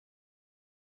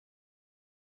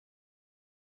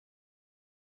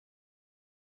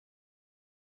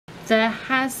There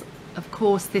has, of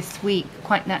course, this week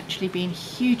quite naturally been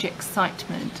huge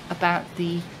excitement about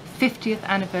the 50th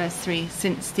anniversary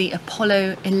since the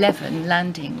Apollo 11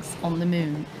 landings on the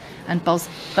moon and Buzz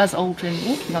Aldrin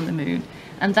walking on the moon,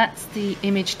 and that's the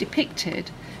image depicted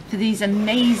for these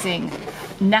amazing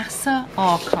NASA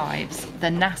archives, the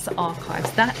NASA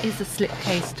archives. That is a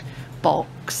slip-cased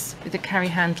box with a carry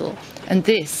handle, and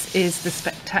this is the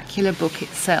spectacular book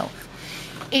itself.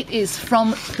 It is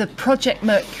From the Project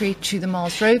Mercury to the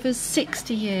Mars Rovers,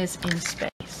 60 years in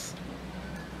space.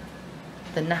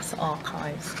 The NASA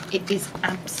archives. It is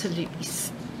absolutely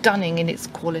stunning in its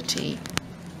quality.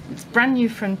 It's brand new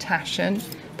from Taschen,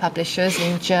 publishers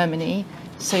in Germany,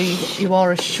 so you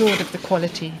are assured of the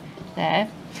quality there.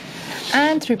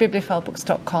 And through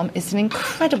bibliophilebooks.com, it's an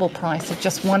incredible price of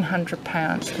just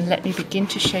 £100. And let me begin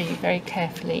to show you very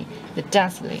carefully the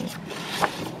dazzling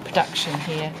production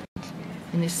here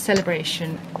in this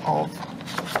celebration of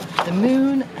the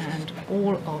moon and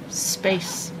all of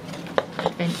space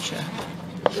adventure.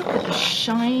 Look at the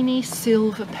shiny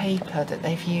silver paper that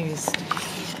they've used.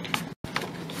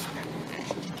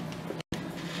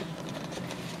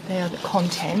 They are the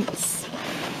contents.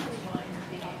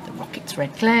 The rocket's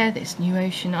red glare, there's new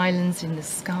ocean islands in the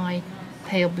sky,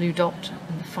 pale blue dot,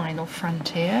 and the final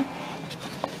frontier.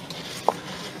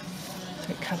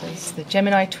 It covers the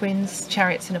Gemini Twins,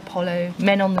 Chariots and Apollo,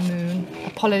 Men on the Moon,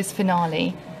 Apollo's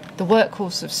finale, the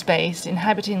workhorse of space,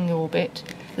 inhabiting the orbit,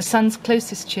 the Sun's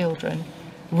closest children,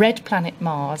 red planet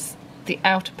Mars, the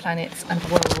outer planets and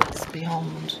worlds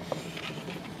beyond.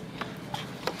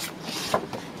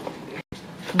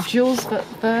 From Jules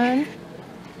Verne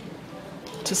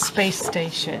to space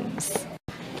stations.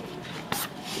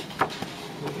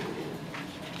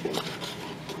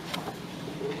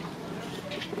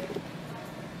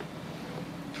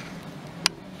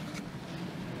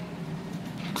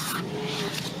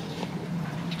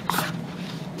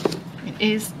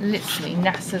 Is literally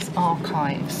NASA's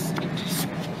archives.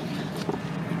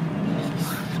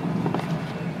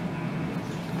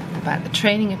 About the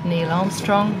training of Neil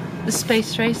Armstrong, the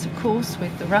space race, of course,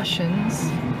 with the Russians.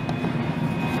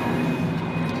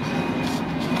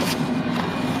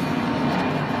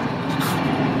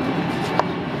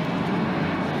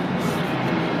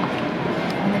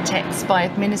 And the texts by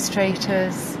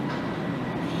administrators,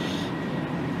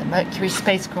 the Mercury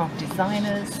spacecraft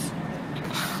designers.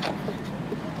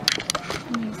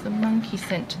 The monkey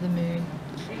sent to the moon.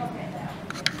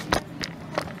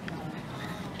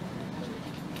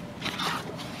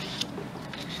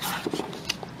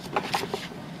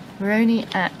 We're only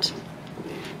at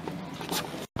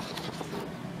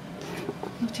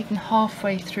not even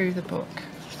halfway through the book.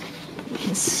 You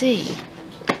can see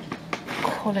the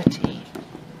quality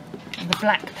and the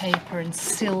black paper and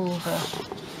silver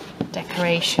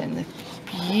decoration, the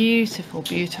beautiful,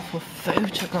 beautiful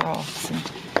photographs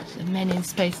and the men in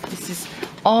space. This is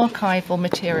archival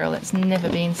material that's never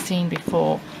been seen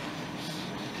before.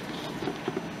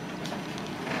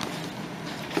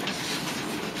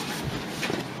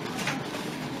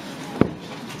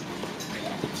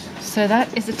 So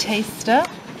that is a taster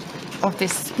of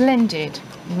this splendid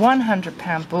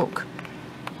 £100 book,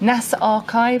 NASA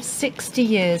Archives 60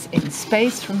 Years in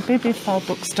Space, from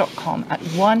bibliophilebooks.com at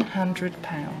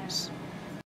 £100.